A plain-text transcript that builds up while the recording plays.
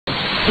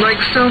Like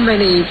so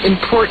many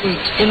important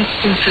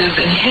instances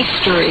in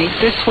history,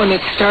 this one,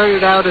 it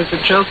started out as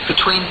a joke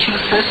between two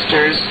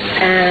sisters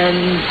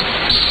and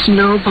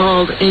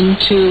snowballed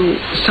into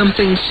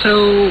something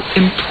so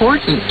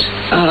important,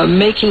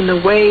 making the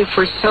way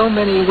for so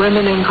many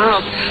women and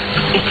girls.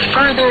 It's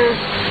further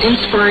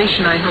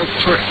inspiration, I hope,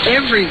 for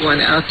everyone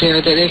out there,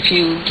 that if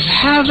you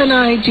have an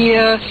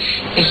idea,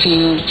 if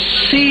you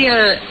see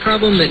a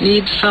problem that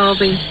needs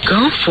solving,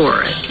 go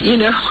for it,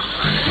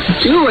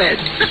 do it.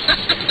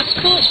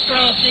 Sports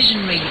bra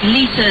visionary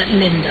Lisa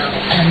Lindahl,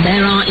 and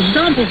there are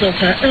examples of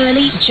her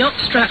early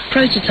jockstrap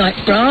prototype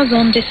bras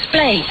on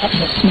display at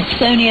the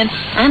Smithsonian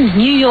and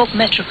New York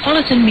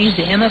Metropolitan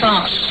Museum of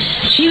Art.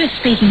 She was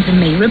speaking to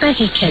me,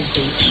 Rebecca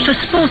Kesby, for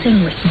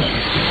Sporting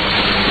Witness.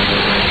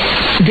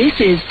 This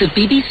is the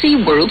BBC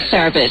World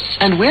Service,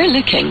 and we're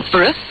looking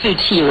for a food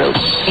hero.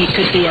 It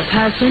could be a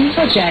person,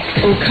 project,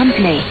 or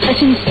company that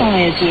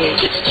inspires you.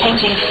 It's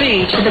changing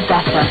food For the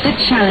better, that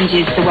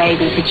challenges the way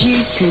we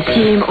produce,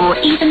 consume,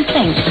 or even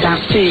think about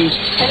food.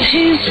 And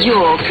who's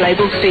your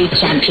global food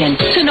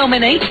champion? To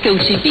nominate, go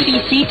to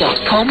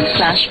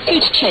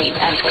bbc.com/foodchain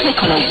and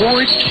click on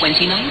Awards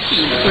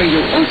 2019, where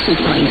you'll also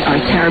find our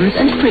terms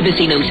and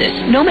privacy notice.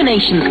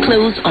 Nominations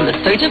close on the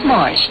 3rd of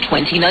March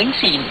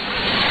 2019.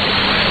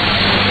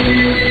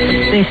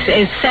 This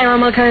is Sarah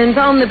Mulcairns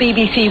on the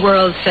BBC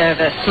World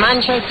Service.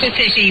 Manchester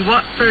City,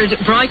 Watford,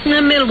 Brighton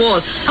and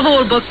Millwall have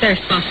all booked their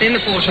spots in the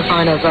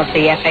quarter-finals of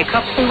the FA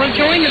Cup and will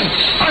join them.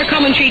 Our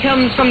commentary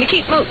comes from the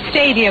Keepmoat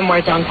Stadium,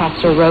 where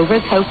Doncaster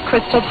Rovers host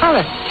Crystal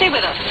Palace. Stay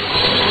with us.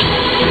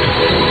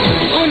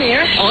 On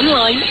air,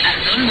 online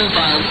and on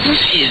mobile, this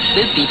is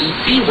the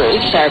BBC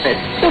World Service,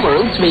 the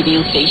world's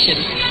radio station.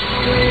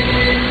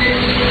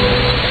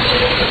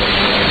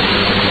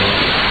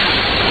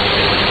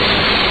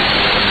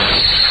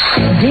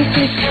 This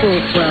is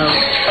Sports World,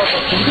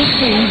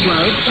 BBC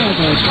World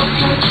Service.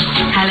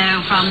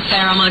 Hello from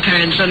Sarah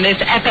Mulcairns on this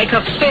FA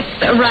Cup 5th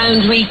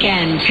round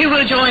weekend. Who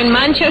will join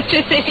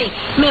Manchester City,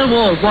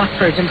 Millwall,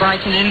 Watford and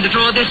Brighton in the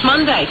draw this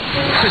Monday?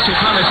 Crystal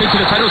Palace into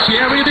the penalty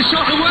area, the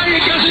shot away,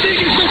 and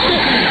Gazaniga's missed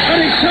it,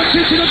 and it's tucked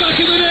into the back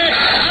of the net,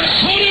 and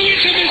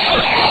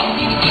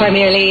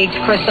Premier League,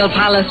 Crystal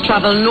Palace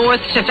travel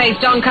north to face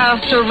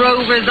Doncaster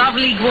Rovers of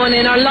League One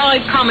in our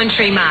live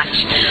commentary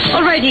match.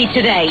 Already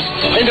today.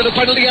 into the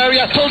penalty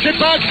area, pulls it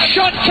back,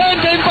 shot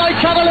turned in by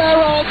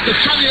Cavallero. The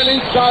Premier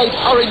League side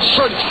are in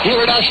front here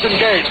at Ashton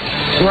Gate.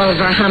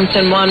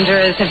 Wolverhampton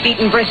Wanderers have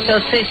beaten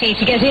Bristol City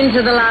to get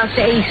into the last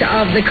 8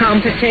 of the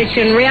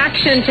competition.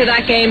 Reaction to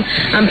that game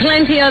and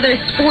plenty other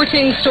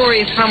sporting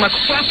stories from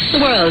across the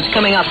world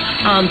coming up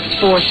on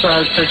Sports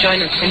World. So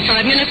join us in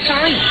 5 minutes'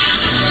 time.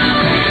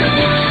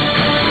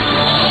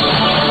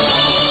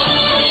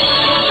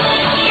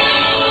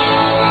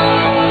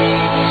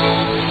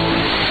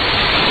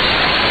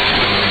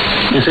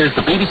 This is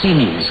the BBC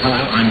News. Hello,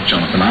 I'm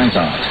Jonathan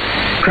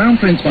Izard. Crown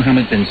Prince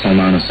Mohammed bin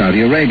Salman of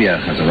Saudi Arabia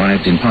has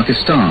arrived in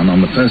Pakistan on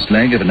the first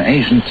leg of an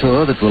Asian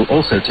tour that will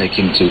also take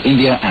him to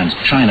India and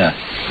China.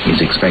 He's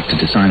expected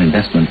to sign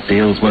investment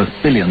deals worth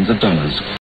billions of dollars.